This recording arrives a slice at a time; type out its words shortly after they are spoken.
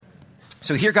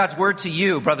So hear God's word to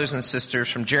you, brothers and sisters,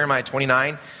 from Jeremiah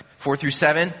 29, 4 through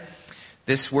 7.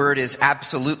 This word is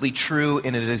absolutely true,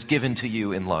 and it is given to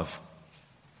you in love.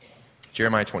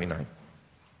 Jeremiah 29.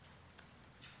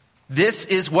 This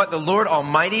is what the Lord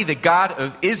Almighty, the God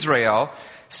of Israel,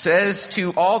 says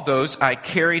to all those I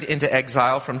carried into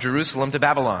exile from Jerusalem to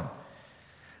Babylon.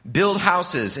 Build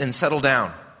houses and settle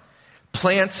down.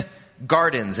 Plant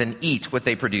gardens and eat what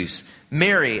they produce.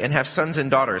 Marry and have sons and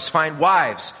daughters. Find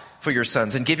wives for your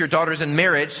sons and give your daughters in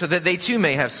marriage so that they too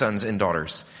may have sons and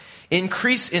daughters.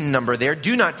 Increase in number there,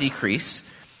 do not decrease.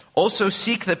 Also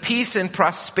seek the peace and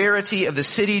prosperity of the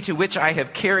city to which I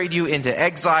have carried you into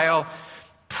exile.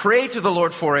 Pray to the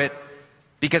Lord for it,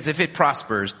 because if it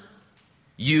prospers,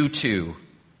 you too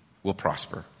will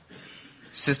prosper.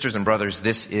 Sisters and brothers,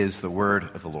 this is the word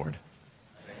of the Lord.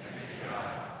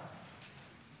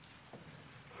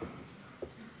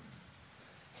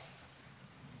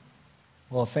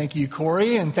 Well, thank you,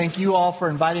 Corey, and thank you all for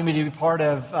inviting me to be part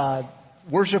of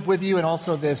worship with you and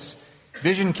also this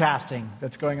vision casting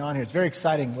that's going on here. It's very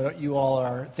exciting what you all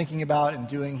are thinking about and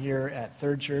doing here at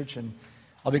Third Church, and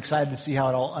I'll be excited to see how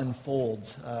it all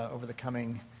unfolds over the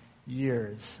coming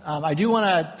years. I do want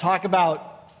to talk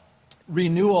about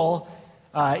renewal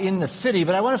in the city,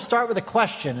 but I want to start with a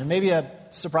question, and maybe a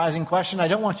surprising question. I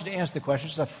don't want you to answer the question,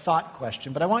 it's a thought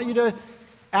question, but I want you to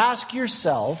ask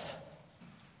yourself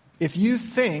if you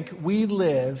think we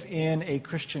live in a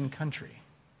Christian country.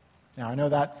 Now, I know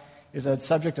that is a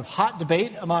subject of hot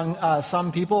debate among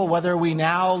some people, whether we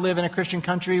now live in a Christian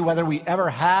country, whether we ever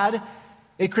had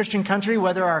a Christian country,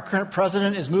 whether our current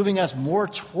president is moving us more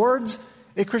towards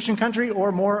a Christian country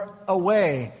or more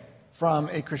away from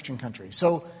a Christian country.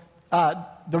 So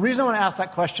the reason I want to ask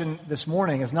that question this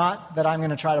morning is not that I'm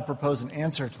going to try to propose an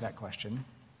answer to that question.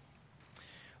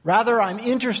 Rather, I'm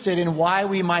interested in why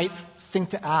we might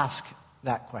think to ask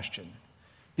that question.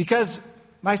 Because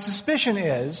my suspicion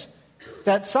is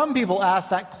that some people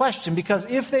ask that question because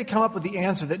if they come up with the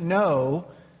answer that no,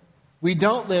 we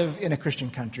don't live in a Christian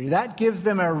country, that gives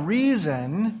them a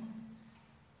reason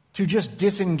to just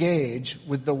disengage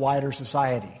with the wider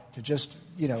society, to just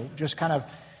kind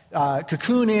of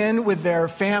cocoon in with their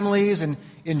families and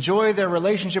enjoy their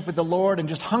relationship with the Lord and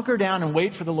just hunker down and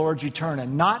wait for the Lord's return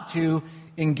and not to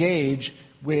engage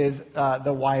with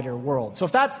the wider world. So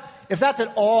if that's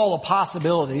at all a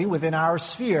possibility within our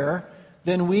sphere,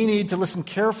 then we need to listen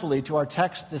carefully to our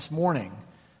text this morning,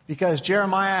 because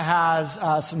Jeremiah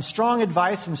has some strong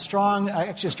advice, a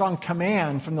strong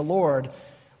command from the Lord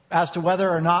as to whether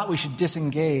or not we should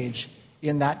disengage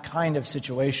in that kind of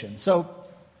situation. So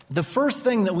the first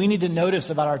thing that we need to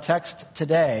notice about our text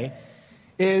today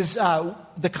is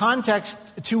the context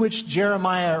to which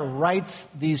Jeremiah writes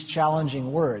these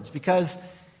challenging words, because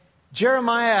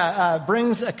Jeremiah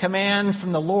brings a command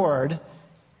from the Lord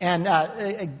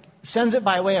and sends it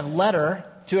by way of letter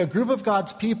to a group of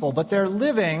God's people, but they're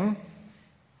living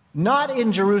not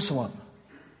in Jerusalem.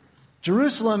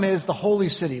 Jerusalem is the holy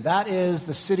city. That is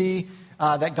the city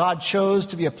that God chose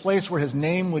to be a place where his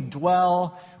name would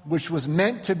dwell, which was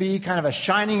meant to be kind of a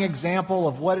shining example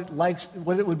of what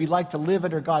it would be like to live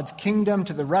under God's kingdom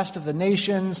to the rest of the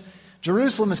nations.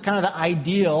 Jerusalem is kind of the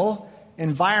ideal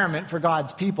environment for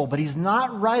God's people, but he's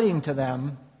not writing to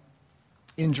them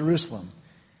in Jerusalem.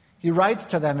 He writes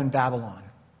to them in Babylon.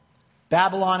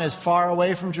 Babylon is far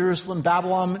away from Jerusalem.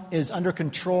 Babylon is under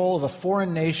control of a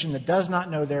foreign nation that does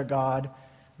not know their God.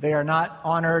 They are not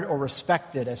honored or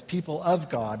respected as people of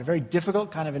God. A very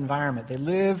difficult kind of environment. They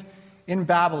live in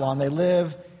Babylon. They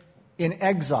live in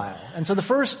exile. And so the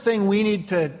first thing we need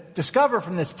to discover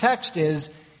from this text is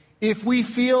if we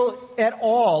feel at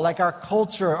all like our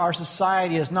culture, our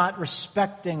society is not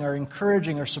respecting or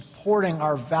encouraging or supporting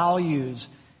our values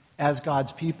as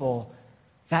God's people,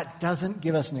 that doesn't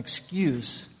give us an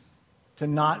excuse to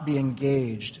not be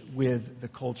engaged with the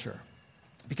culture.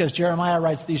 Because Jeremiah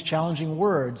writes these challenging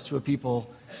words to a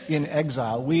people in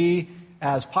exile. We,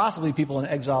 as possibly people in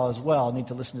exile as well, need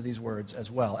to listen to these words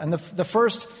as well. And the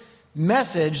first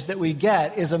message that we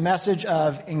get is a message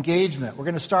of engagement. We're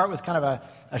going to start with kind of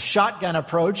a shotgun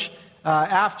approach.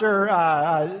 After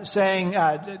addressing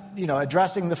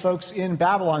the folks in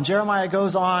Babylon, Jeremiah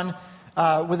goes on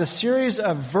with a series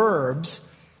of verbs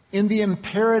in the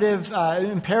imperative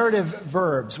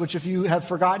verbs, which if you have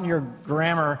forgotten your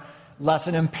grammar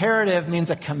lesson, imperative means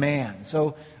a command.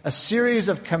 So a series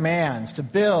of commands to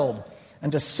build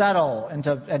and to settle and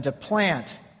to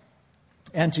plant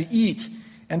and to eat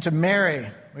and to marry.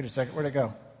 Wait a second, where'd it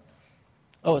go?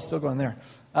 Oh, it's still going there.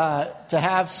 To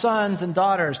have sons and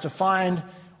daughters, to find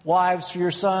wives for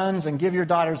your sons and give your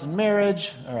daughters in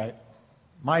marriage. All right,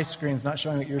 my screen's not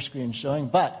showing what your screen's showing,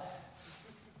 but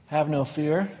Have no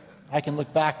fear. I can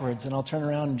look backwards, and I'll turn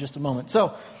around in just a moment.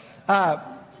 So,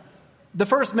 the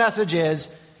first message is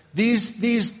these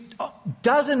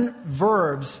dozen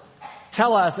verbs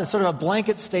tell us as sort of a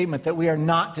blanket statement that we are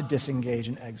not to disengage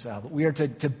in exile, but we are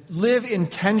to live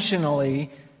intentionally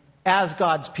as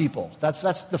God's people.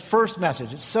 That's the first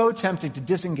message. It's so tempting to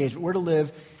disengage, but we're to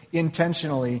live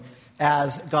intentionally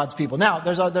as God's people. Now,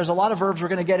 there's a lot of verbs. We're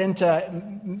going to get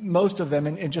into most of them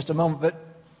in just a moment, but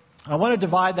I want to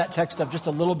divide that text up just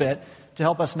a little bit to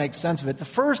help us make sense of it. The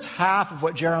first half of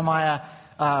what Jeremiah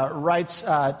writes...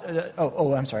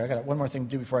 I'm sorry. I got one more thing to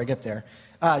do before I get there.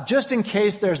 Just in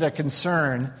case there's a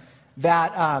concern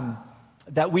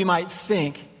that we might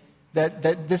think that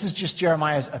this is just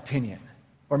Jeremiah's opinion.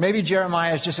 Or maybe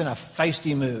Jeremiah is just in a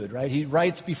feisty mood, right? He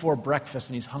writes before breakfast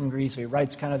and he's hungry, so he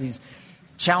writes kind of these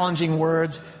challenging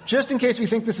words. Just in case we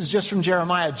think this is just from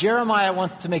Jeremiah, Jeremiah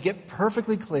wants to make it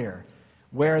perfectly clear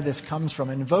where this comes from.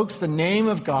 It invokes the name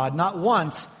of God not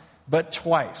once, but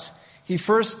twice. He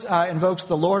first invokes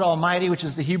the Lord Almighty, which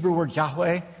is the Hebrew word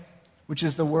Yahweh, which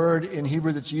is the word in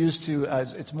Hebrew that's used to,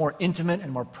 it's more intimate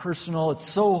and more personal. It's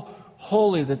so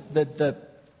holy that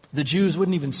the Jews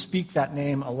wouldn't even speak that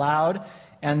name aloud.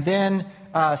 And then,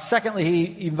 secondly,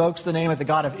 he invokes the name of the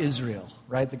God of Israel,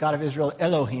 right? The God of Israel,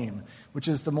 Elohim, which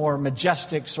is the more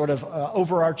majestic, sort of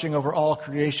overarching over all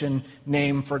creation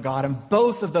name for God. And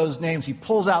both of those names, he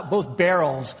pulls out both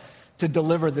barrels to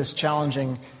deliver this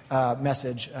challenging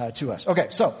message to us. Okay,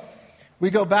 so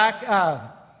we go back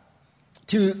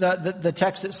to the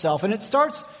text itself. And it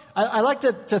starts, I like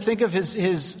to think of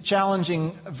his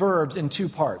challenging verbs in two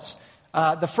parts.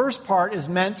 The first part is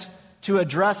meant to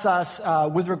address us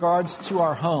with regards to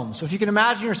our home. So if you can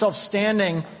imagine yourself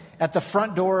standing at the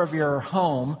front door of your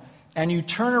home, and you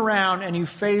turn around and you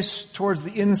face towards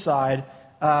the inside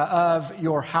of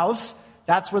your house,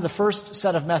 that's where the first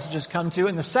set of messages come to.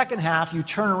 In the second half, you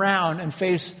turn around and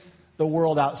face the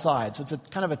world outside. So it's a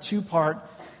kind of a two-part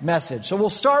message. So we'll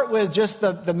start with just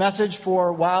the message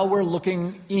for while we're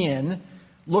looking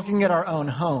at our own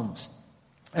homes.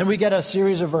 And we get a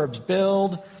series of verbs: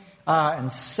 build,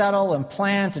 and settle, and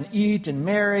plant, and eat, and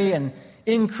marry, and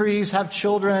increase, have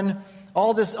children,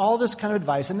 all this kind of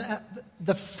advice. And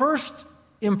the first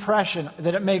impression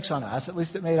that it makes on us, at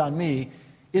least it made on me,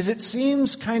 is it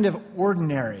seems kind of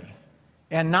ordinary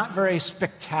and not very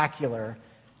spectacular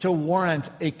to warrant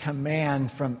a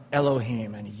command from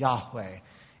Elohim and Yahweh.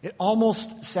 It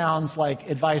almost sounds like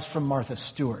advice from Martha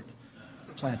Stewart.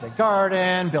 Plant a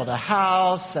garden, build a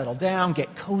house, settle down,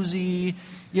 get cozy.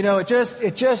 You know, it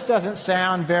just doesn't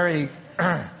sound very...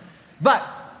 But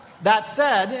that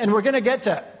said, and we're going to get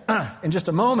to in just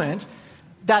a moment,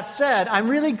 that said, I'm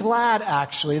really glad,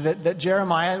 actually, that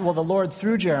Jeremiah, the Lord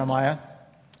through Jeremiah,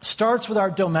 starts with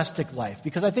our domestic life.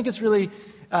 Because I think it's really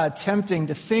tempting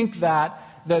to think that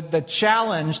the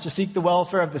challenge to seek the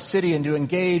welfare of the city and to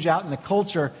engage out in the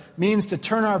culture means to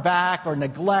turn our back or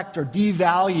neglect or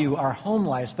devalue our home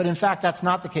lives. But in fact, that's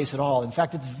not the case at all. In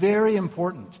fact, it's very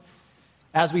important,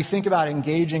 as we think about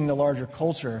engaging the larger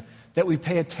culture, that we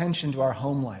pay attention to our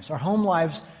home lives. Our home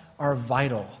lives are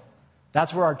vital.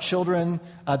 That's where our children,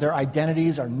 their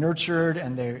identities are nurtured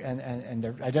and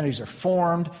their identities are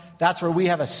formed. That's where we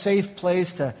have a safe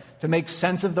place to make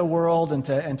sense of the world and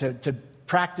to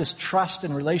practice trust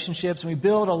and relationships. And we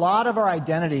build a lot of our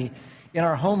identity in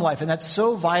our home life. And that's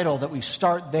so vital that we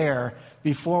start there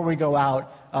before we go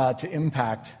out to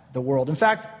impact the world. In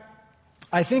fact,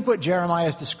 I think what Jeremiah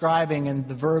is describing in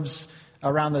the verbs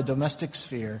around the domestic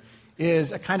sphere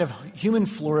is a kind of human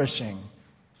flourishing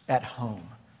at home.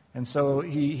 And so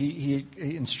he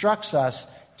instructs us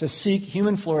to seek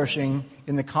human flourishing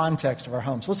in the context of our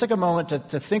home. So let's take a moment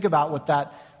to think about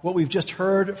what we've just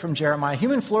heard from Jeremiah.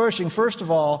 Human flourishing, first of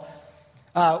all,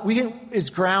 is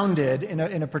grounded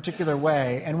in a particular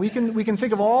way. And we can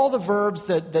think of all the verbs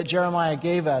that Jeremiah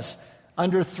gave us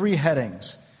under three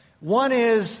headings. One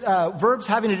is verbs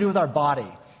having to do with our body.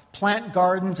 Plant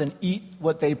gardens and eat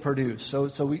what they produce.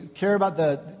 So we care about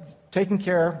taking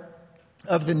care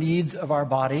of the needs of our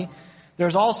body.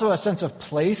 There's also a sense of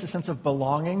place, a sense of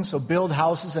belonging. So build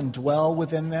houses and dwell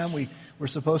within them. We're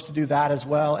supposed to do that as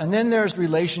well. And then there's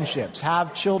relationships.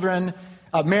 Have children,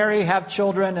 marry, have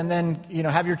children, and then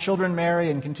have your children marry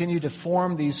and continue to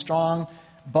form these strong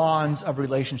bonds of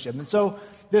relationship. And so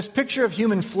this picture of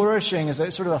human flourishing is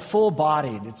sort of a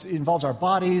full-bodied. It involves our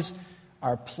bodies,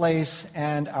 our place,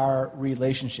 and our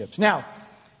relationships. Now,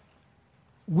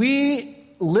 we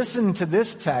listen to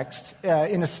this text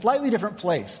in a slightly different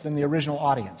place than the original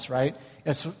audience, right?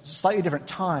 It's a slightly different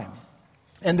time.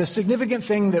 And the significant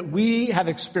thing that we have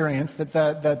experienced, that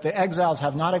the exiles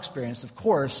have not experienced, of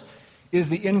course, is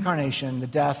the incarnation, the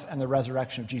death, and the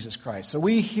resurrection of Jesus Christ. So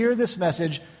we hear this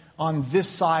message on this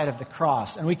side of the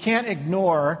cross, and we can't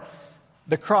ignore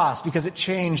the cross because it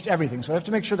changed everything. So we have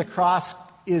to make sure the cross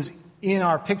is in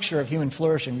our picture of human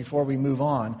flourishing before we move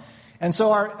on. And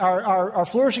so our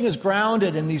flourishing is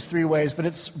grounded in these three ways, but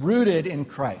it's rooted in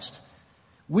Christ.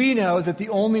 We know that the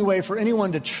only way for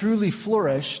anyone to truly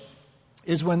flourish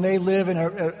is when they live in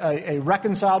a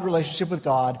reconciled relationship with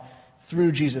God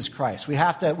through Jesus Christ. We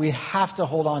have to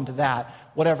hold on to that,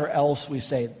 whatever else we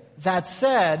say. That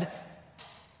said,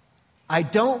 I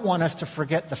don't want us to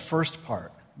forget the first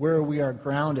part, where we are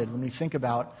grounded when we think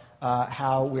about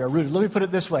how we are rooted. Let me put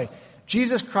it this way.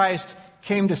 Jesus Christ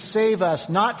came to save us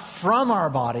not from our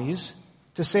bodies,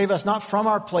 to save us not from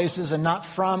our places and not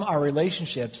from our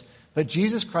relationships, but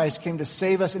Jesus Christ came to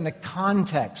save us in the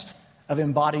context of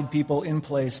embodied people in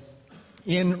place,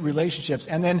 in relationships,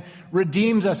 and then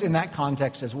redeems us in that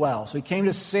context as well. So he came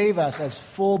to save us as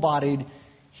full-bodied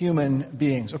human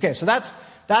beings. Okay, so that's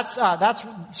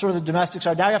sort of the domestic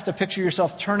side. Now you have to picture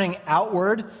yourself turning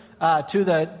outward to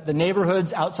the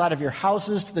neighborhoods outside of your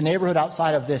houses, to the neighborhood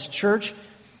outside of this church.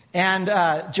 And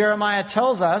Jeremiah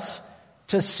tells us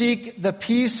to seek the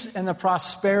peace and the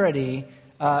prosperity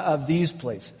of these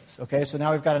places. Okay, so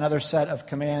now we've got another set of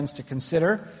commands to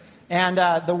consider. And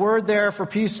the word there for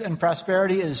peace and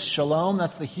prosperity is shalom.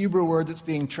 That's the Hebrew word that's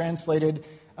being translated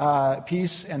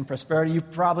peace and prosperity. You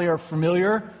probably are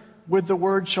familiar with the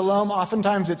word shalom.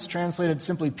 Oftentimes it's translated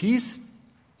simply peace.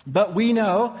 But we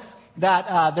know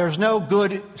that there's no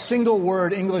good single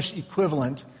word English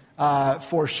equivalent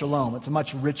for shalom. It's a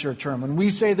much richer term. When we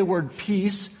say the word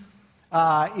peace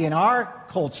in our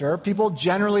culture, people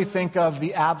generally think of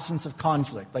the absence of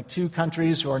conflict, like two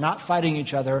countries who are not fighting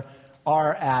each other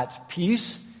are at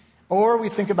peace. Or we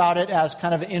think about it as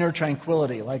kind of inner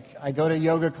tranquility, like I go to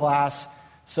yoga class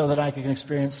so that I can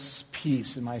experience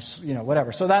peace in my,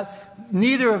 whatever. So that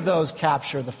neither of those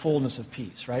capture the fullness of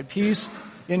peace, right? Peace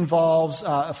involves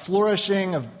a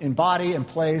flourishing in body and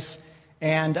place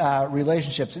and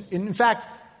relationships. In fact,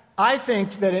 I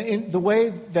think that in the way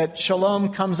that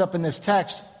shalom comes up in this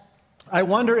text, I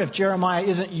wonder if Jeremiah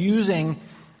isn't using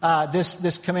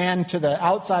this command to the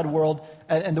outside world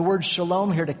and the word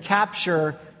shalom here to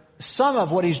capture some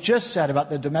of what he's just said about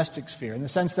the domestic sphere, in the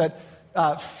sense that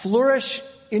flourish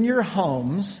in your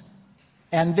homes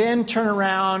and then turn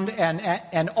around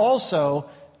and also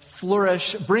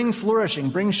bring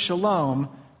shalom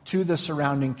to the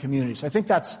surrounding community. So I think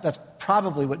that's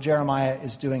probably what Jeremiah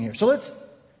is doing here. So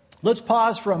let's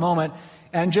pause for a moment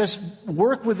and just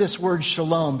work with this word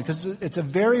shalom, because it's a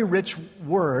very rich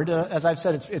word. As I've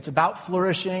said, it's about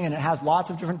flourishing, and it has lots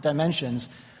of different dimensions.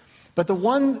 But the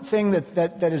one thing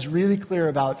that is really clear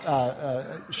about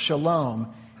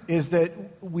shalom is that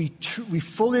we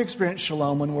fully experience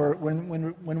shalom when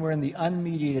we're in the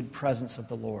unmediated presence of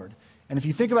the Lord. And if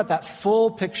you think about that full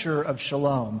picture of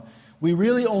shalom, we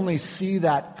really only see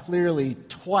that clearly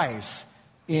twice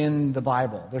in the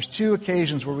Bible. There's two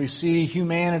occasions where we see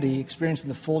humanity experiencing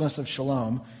the fullness of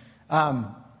shalom.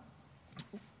 Come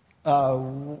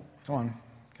on,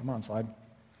 slide.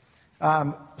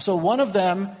 So one of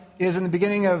them is in the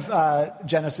beginning of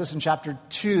Genesis in chapter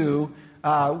 2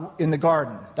 in the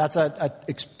garden. That's a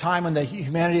time when the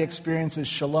humanity experiences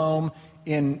shalom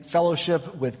in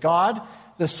fellowship with God.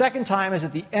 The second time is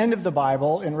at the end of the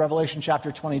Bible in Revelation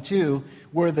chapter 22,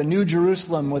 where the new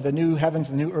Jerusalem, where the new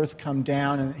heavens and the new earth come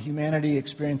down, and humanity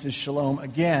experiences shalom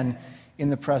again in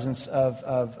the presence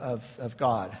of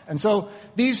God. And so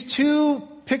these two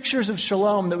pictures of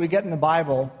shalom that we get in the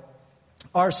Bible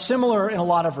are similar in a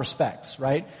lot of respects,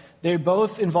 right? They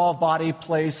both involve body,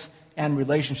 place, and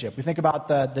relationship. We think about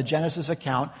the Genesis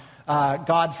account.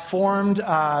 God formed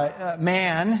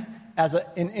man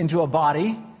into a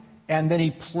body, and then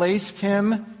he placed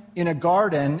him in a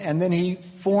garden, and then he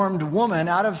formed woman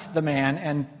out of the man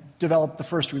and developed the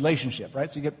first relationship, right?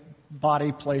 So you get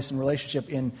body, place, and relationship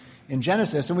in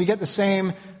Genesis. And we get the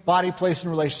same body, place,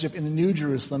 and relationship in the New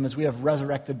Jerusalem as we have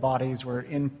resurrected bodies. We're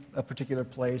in a particular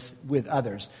place with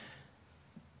others.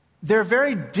 They're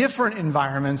very different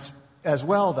environments as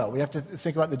well, though. We have to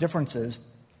think about the differences.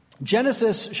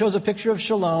 Genesis shows a picture of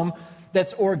shalom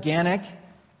that's organic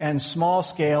and small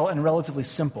scale and relatively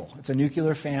simple. It's a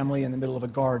nuclear family in the middle of a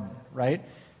garden, right?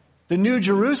 The New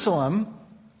Jerusalem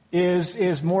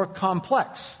is more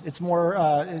complex. It's more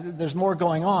there's more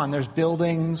going on. There's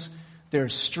buildings,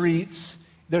 there's streets,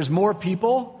 there's more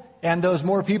people, and those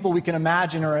more people we can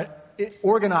imagine are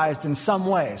organized in some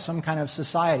way, some kind of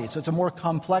society. So it's a more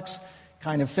complex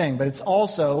kind of thing, but it's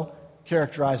also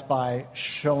characterized by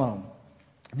shalom.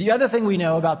 The other thing we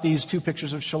know about these two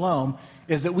pictures of shalom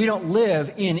is that we don't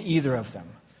live in either of them.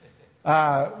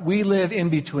 We live in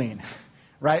between,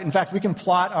 right? In fact, we can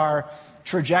plot our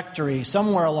trajectory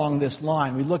somewhere along this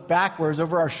line. We look backwards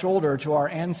over our shoulder to our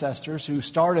ancestors who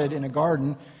started in a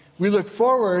garden. We look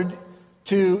forward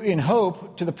in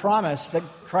hope to the promise that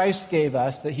Christ gave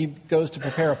us, that he goes to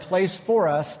prepare a place for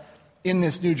us in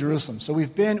this New Jerusalem. So we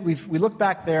look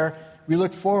back there, we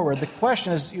look forward. The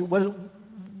question is,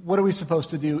 what are we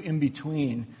supposed to do in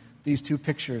between these two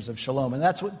pictures of shalom? And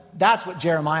that's what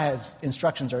Jeremiah's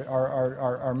instructions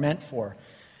are meant for.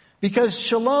 Because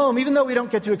shalom, even though we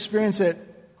don't get to experience it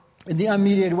in the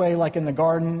unmediated way like in the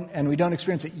garden, and we don't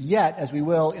experience it yet as we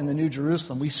will in the New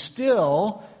Jerusalem, we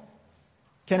still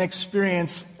can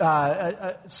experience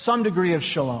some degree of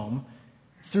shalom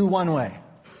through one way.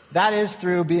 That is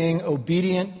through being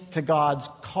obedient to God's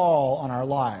call on our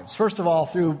lives. First of all,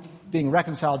 through being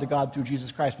reconciled to God through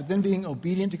Jesus Christ, but then being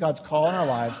obedient to God's call in our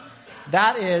lives.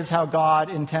 That is how God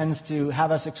intends to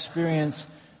have us experience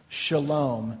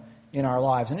shalom in our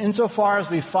lives. And insofar as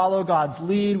we follow God's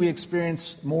lead, we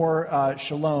experience more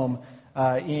shalom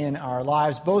in our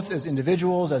lives, both as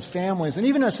individuals, as families, and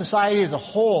even as society as a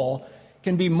whole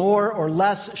can be more or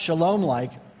less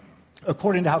shalom-like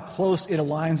according to how close it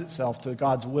aligns itself to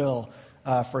God's will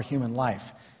for human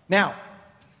life. Now,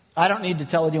 I don't need to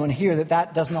tell anyone here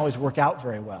that doesn't always work out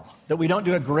very well, that we don't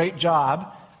do a great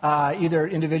job, either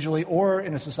individually or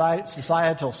in a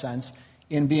societal sense,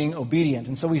 in being obedient.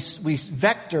 And so we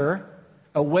vector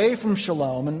away from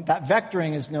shalom, and that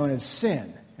vectoring is known as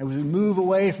sin. And as we move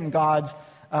away from God's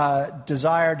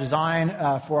design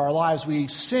for our lives, we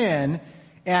sin.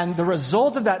 And the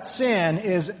result of that sin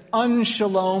is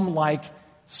unshalom-like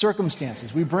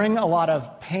circumstances. We bring a lot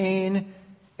of pain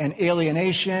and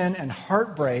alienation and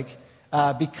heartbreak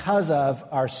because of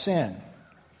our sin.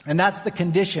 And that's the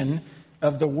condition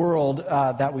of the world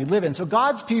that we live in. So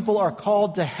God's people are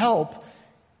called to help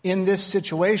in this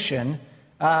situation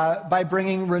by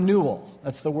bringing renewal.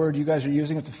 That's the word you guys are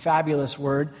using. It's a fabulous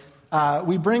word.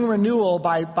 We bring renewal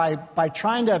by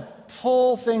trying to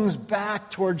pull things back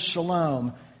towards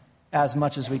shalom as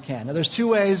much as we can. Now, there's two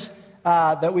ways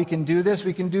that we can do this.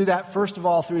 We can do that, first of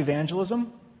all, through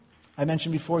evangelism. I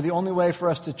mentioned before, the only way for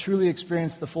us to truly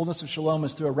experience the fullness of shalom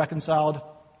is through a reconciled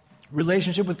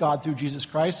relationship with God through Jesus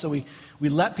Christ. So we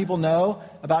let people know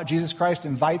about Jesus Christ,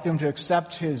 invite them to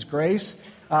accept his grace,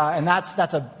 and that's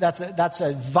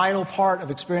a vital part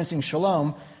of experiencing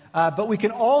shalom. But we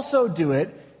can also do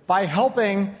it by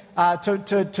helping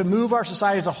to move our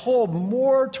society as a whole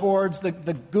more towards the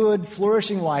good,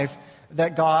 flourishing life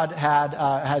that God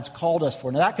has called us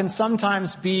for. Now, that can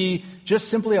sometimes be just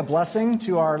simply a blessing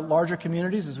to our larger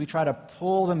communities as we try to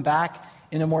pull them back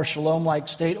in a more shalom-like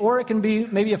state, or it can be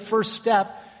maybe a first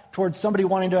step towards somebody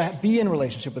wanting to be in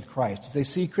relationship with Christ. As they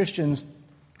see Christians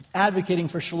advocating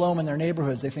for shalom in their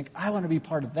neighborhoods, they think, I want to be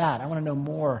part of that. I want to know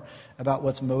more about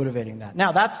what's motivating that.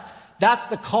 Now, that's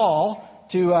the call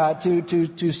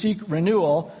to seek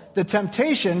renewal. The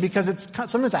temptation, because it's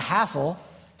sometimes a hassle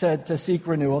to seek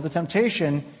renewal, the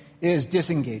temptation is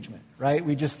disengagement, right?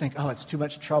 We just think, it's too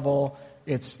much trouble,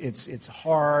 it's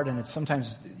hard, and it's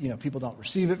sometimes, people don't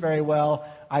receive it very well.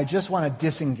 I just want to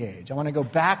disengage. I want to go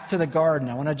back to the garden.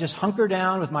 I want to just hunker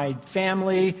down with my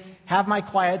family, have my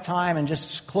quiet time, and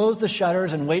just close the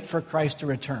shutters and wait for Christ to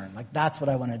return. Like, that's what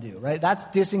I want to do, right? That's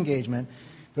disengagement.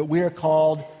 But we are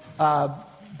called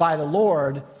by the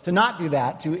Lord to not do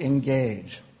that, to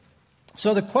engage.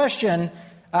 So the question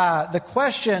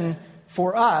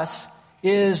for us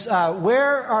is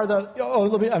where are the?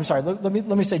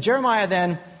 Let me say, Jeremiah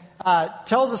then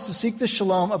tells us to seek the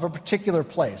shalom of a particular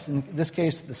place. In this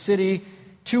case, the city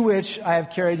to which I have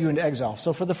carried you into exile.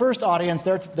 So for the first audience,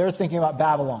 they're thinking about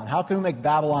Babylon. How can we make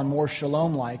Babylon more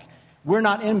shalom-like? We're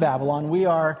not in Babylon. We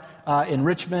are in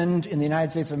Richmond, in the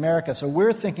United States of America. So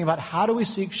we're thinking about how do we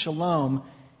seek shalom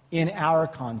in our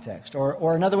context?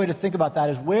 Or another way to think about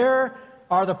that is, where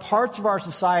are the parts of our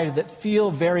society that feel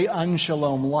very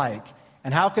unshalom-like?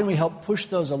 And how can we help push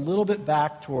those a little bit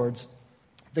back towards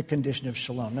the condition of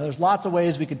shalom? Now, there's lots of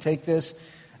ways we could take this.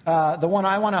 The one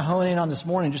I want to hone in on this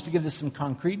morning, just to give this some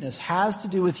concreteness, has to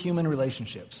do with human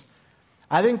relationships.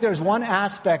 I think there's one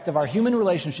aspect of our human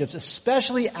relationships,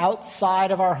 especially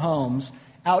outside of our homes,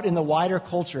 out in the wider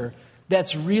culture,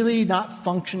 that's really not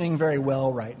functioning very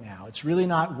well right now. It's really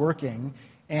not working,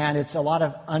 and it's a lot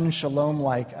of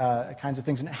unshalom-like kinds of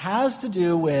things. And it has to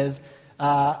do with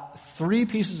 3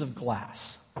 pieces of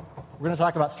glass. We're going to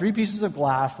talk about 3 pieces of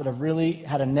glass that have really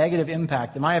had a negative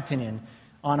impact, in my opinion,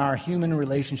 on our human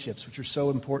relationships, which are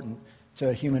so important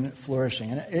to human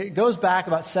flourishing. And it goes back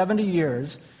about 70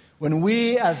 years when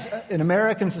we, as an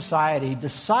American society,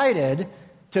 decided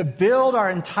to build our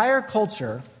entire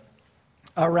culture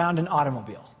around an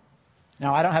automobile.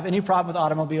 Now, I don't have any problem with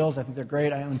automobiles. I think they're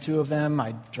great. I own 2 of them.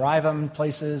 I drive them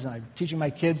places, and I'm teaching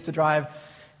my kids to drive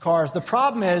cars. The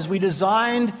problem is we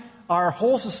designed our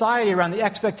whole society around the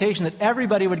expectation that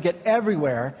everybody would get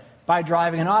everywhere by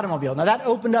driving an automobile. Now, that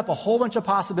opened up a whole bunch of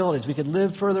possibilities. We could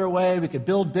live further away. We could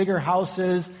build bigger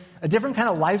houses, a different kind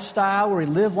of lifestyle where we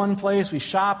live one place, we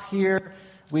shop here,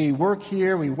 we work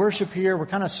here, we worship here. We're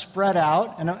kind of spread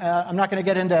out. And I'm not going to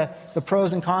get into the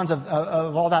pros and cons of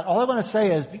all that. All I want to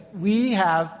say is we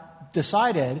have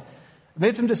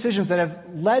made some decisions that have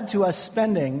led to us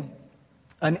spending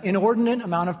an inordinate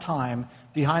amount of time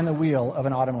behind the wheel of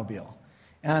an automobile.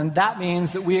 And that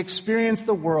means that we experience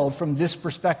the world from this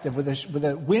perspective, with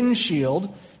a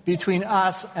windshield between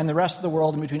us and the rest of the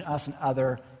world and between us and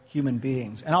other human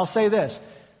beings. And I'll say this,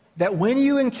 that when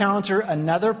you encounter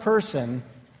another person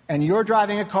and you're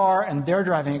driving a car and they're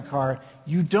driving a car,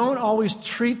 you don't always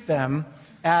treat them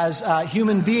as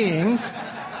human beings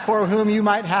for whom you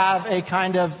might have a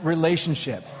kind of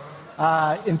relationship.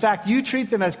 In fact, you treat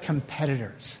them as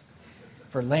competitors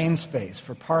for lane space,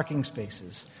 for parking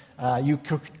spaces. You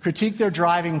critique their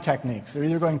driving techniques. They're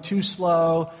either going too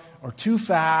slow or too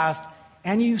fast,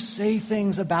 and you say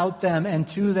things about them and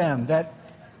to them that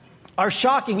are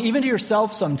shocking, even to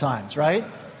yourself sometimes, right?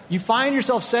 You find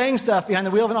yourself saying stuff behind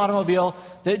the wheel of an automobile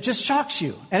that just shocks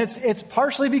you. And it's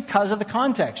partially because of the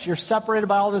context. You're separated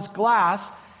by all this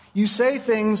glass. You say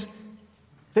things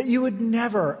that you would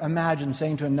never imagine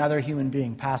saying to another human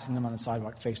being passing them on the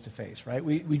sidewalk face to face, right?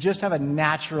 We just have a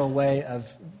natural way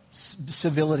of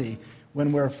civility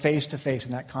when we're face to face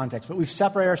in that context. But we've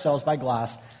separated ourselves by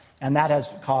glass, and that has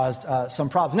caused some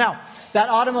problems. Now, that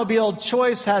automobile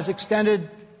choice has extended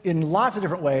in lots of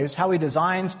different ways, how we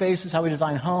design spaces, how we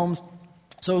design homes.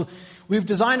 So we've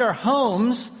designed our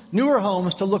homes, newer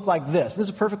homes, to look like this. This is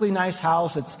a perfectly nice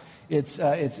house.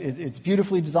 It's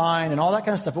beautifully designed and all that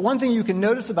kind of stuff. But one thing you can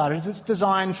notice about it is it's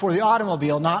designed for the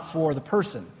automobile, not for the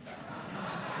person,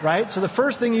 right? So the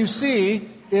first thing you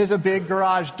see is a big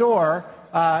garage door,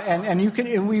 and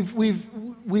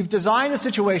we've designed a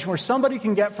situation where somebody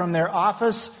can get from their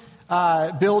office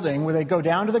building, where they go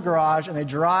down to the garage and they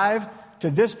drive to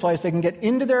this place. They can get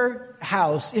into their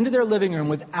house, into their living room,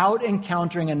 without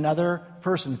encountering another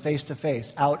person face to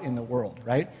face out in the world,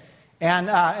 right? And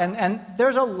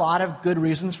there's a lot of good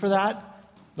reasons for that.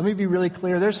 Let me be really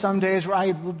clear. There's some days where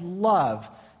I would love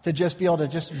to just be able to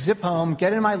just zip home,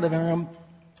 get in my living room,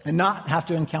 and not have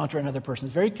to encounter another person.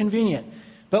 It's very convenient.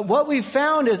 But what we've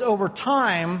found is over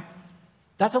time,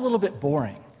 that's a little bit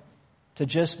boring, to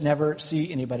just never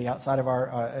see anybody outside of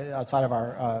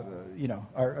our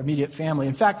immediate family.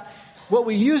 In fact, what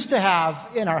we used to have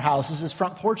in our houses is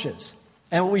front porches.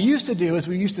 And what we used to do is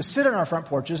we used to sit on our front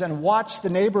porches and watch the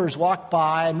neighbors walk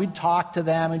by, and we'd talk to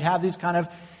them. We'd have these kind of,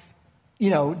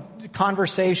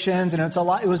 conversations, and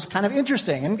it was kind of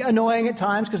interesting and annoying at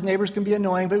times because neighbors can be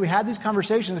annoying, but we had these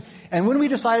conversations. And when we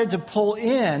decided to pull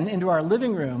into our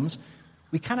living rooms,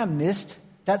 we kind of missed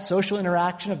that social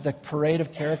interaction of the parade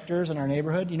of characters in our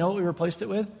neighborhood. You know what we replaced it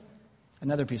with?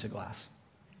 Another piece of glass.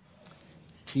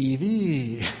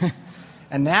 TV.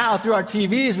 And now, through our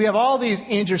TVs, we have all these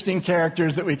interesting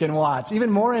characters that we can watch, even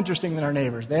more interesting than our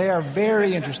neighbors. They are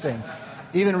very interesting.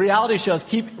 Even reality shows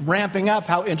keep ramping up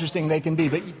how interesting they can be.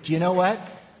 But do you know what?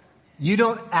 You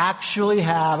don't actually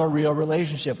have a real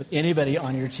relationship with anybody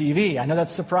on your TV. I know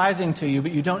that's surprising to you,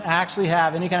 but you don't actually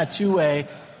have any kind of two-way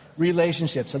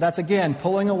relationship. So that's, again,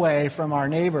 pulling away from our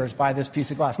neighbors by this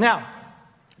piece of glass. Now,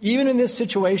 even in this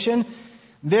situation,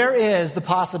 there is the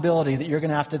possibility that you're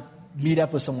going to have to meet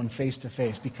up with someone face to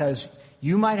face, because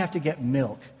you might have to get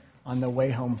milk on the way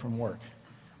home from work.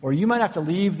 Or you might have to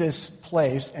leave this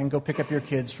place and go pick up your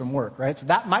kids from work, right? So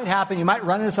that might happen. You might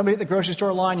run into somebody at the grocery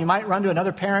store line. You might run to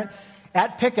another parent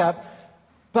at pickup.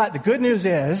 But the good news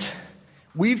is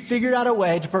we've figured out a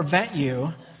way to prevent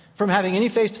you from having any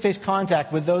face-to-face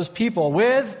contact with those people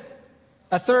with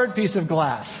a third piece of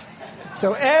glass.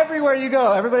 So everywhere you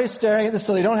go, everybody's staring at this,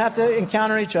 so they don't have to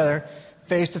encounter each other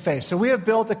face-to-face. So we have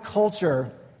built a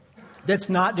culture that's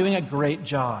not doing a great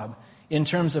job in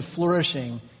terms of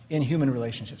flourishing in human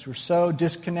relationships. We're so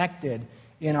disconnected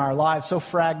in our lives, so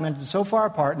fragmented, so far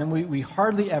apart, and we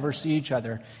hardly ever see each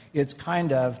other. It's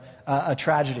kind of a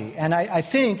tragedy. And I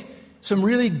think some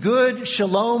really good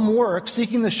shalom work,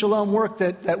 seeking the shalom work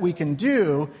that we can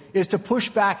do, is to push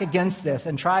back against this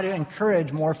and try to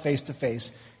encourage more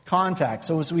face-to-face contact.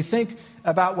 So as we think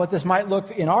about what this might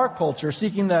look in our culture,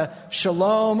 seeking the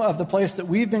shalom of the place that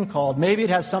we've been called, maybe it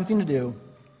has something to do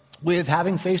with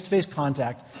having face-to-face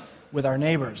contact with our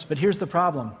neighbors. But here's the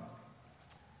problem.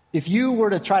 if you were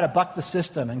to try to buck the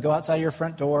system and go outside your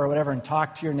front door or whatever and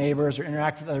talk to your neighbors or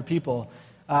interact with other people,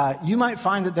 you might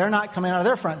find that they're not coming out of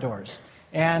their front doors.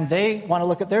 And they want to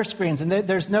look at their screens. And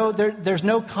there's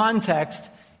no context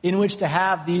in which to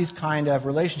have these kind of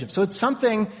relationships. So it's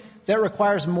something that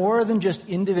requires more than just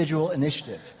individual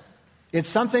initiative. It's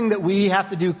something that we have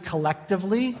to do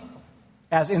collectively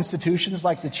as institutions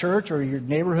like the church or your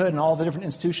neighborhood and all the different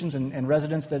institutions and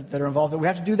residents that are involved. We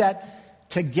have to do that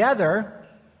together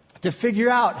to figure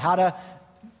out how to,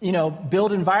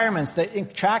 build environments that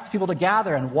attract people to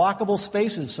gather and walkable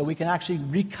spaces so we can actually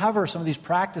recover some of these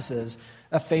practices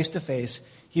of face-to-face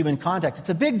human contact. It's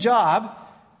a big job,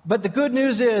 but the good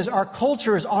news is our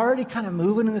culture is already kind of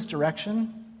moving in this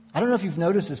direction. I don't know if you've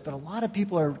noticed this, but a lot of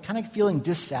people are kind of feeling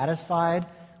dissatisfied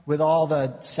with all the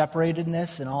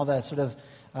separatedness and all that sort of,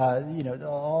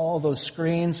 all those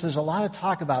screens. There's a lot of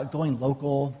talk about going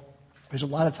local. There's a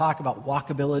lot of talk about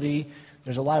walkability.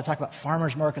 There's a lot of talk about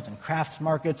farmers markets and crafts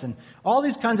markets and all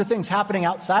these kinds of things happening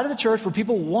outside of the church where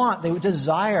people they would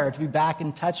desire to be back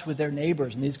in touch with their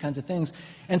neighbors and these kinds of things.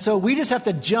 And so we just have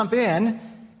to jump in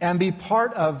and be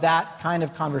part of that kind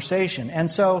of conversation. And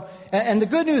so, and the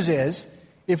good news is,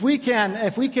 if we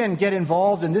can get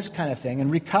involved in this kind of thing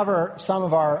and recover some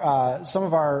of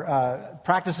our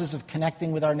practices of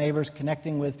connecting with our neighbors,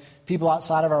 connecting with people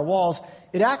outside of our walls,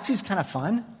 it actually is kind of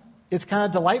fun. It's kind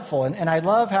of delightful. And I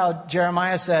love how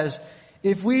Jeremiah says,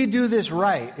 if we do this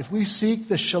right, if we seek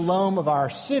the shalom of our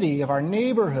city, of our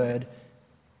neighborhood,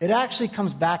 it actually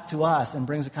comes back to us and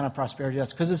brings a kind of prosperity to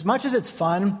us. Because as much as it's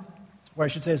fun, or I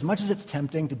should say as much as it's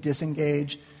tempting to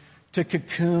disengage, to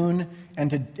cocoon,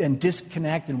 and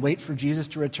disconnect and wait for Jesus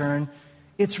to return,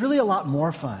 it's really a lot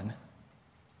more fun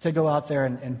to go out there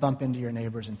and bump into your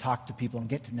neighbors and talk to people and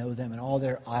get to know them and all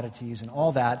their oddities and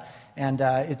all that. And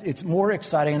it's more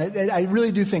exciting. And I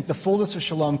really do think the fullness of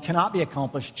shalom cannot be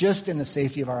accomplished just in the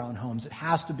safety of our own homes. It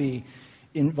has to be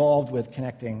involved with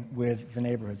connecting with the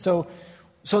neighborhood. So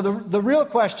the real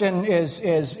question is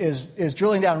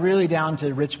drilling down really down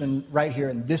to Richmond right here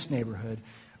in this neighborhood.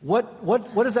 What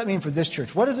does that mean for this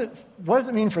church? What does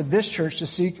it mean for this church to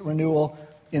seek renewal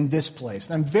in this place?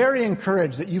 And I'm very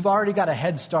encouraged that you've already got a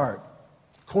head start.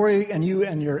 Corey and you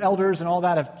and your elders and all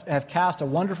that have cast a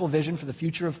wonderful vision for the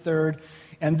future of Third.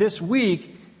 And this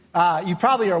week, you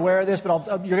probably are aware of this, but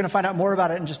you're going to find out more about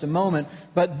it in just a moment.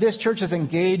 But this church has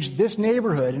engaged this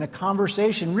neighborhood in a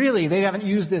conversation. Really, they haven't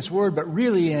used this word, but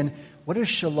really in what does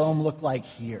shalom look like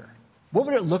here? What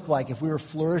would it look like if we were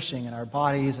flourishing in our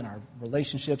bodies and our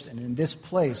relationships and in this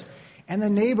place? And the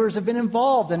neighbors have been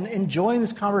involved and enjoying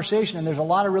this conversation, and there's a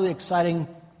lot of really exciting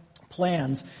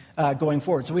plans going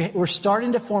forward. So we're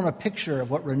starting to form a picture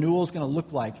of what renewal is going to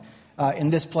look like in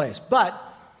this place. But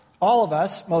all of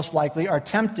us, most likely, are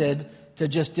tempted to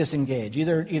just disengage,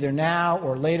 either now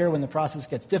or later when the process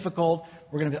gets difficult.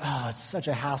 We're going to be, it's such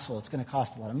a hassle. It's going to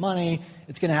cost a lot of money.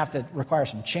 It's going to have to require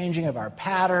some changing of our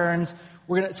patterns.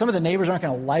 Some of the neighbors aren't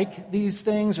going to like these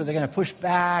things, or they're going to push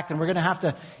back, and we're going to have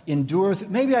to endure.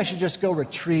 Maybe I should just go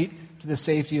retreat to the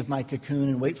safety of my cocoon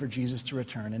and wait for Jesus to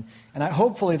return. And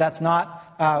hopefully that's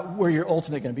not where you're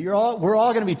ultimately going to be. We're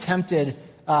all going to be tempted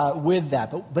with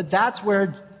that. But that's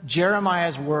where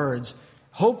Jeremiah's words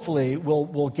hopefully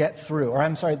will get through. Or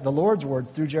I'm sorry, the Lord's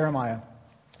words through Jeremiah,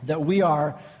 that we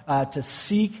are to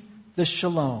seek the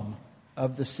shalom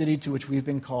of the city to which we've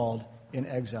been called in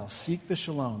exile. Seek the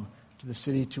shalom to the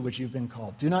city to which you've been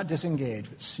called. Do not disengage,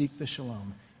 but seek the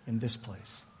shalom in this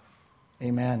place.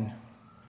 Amen.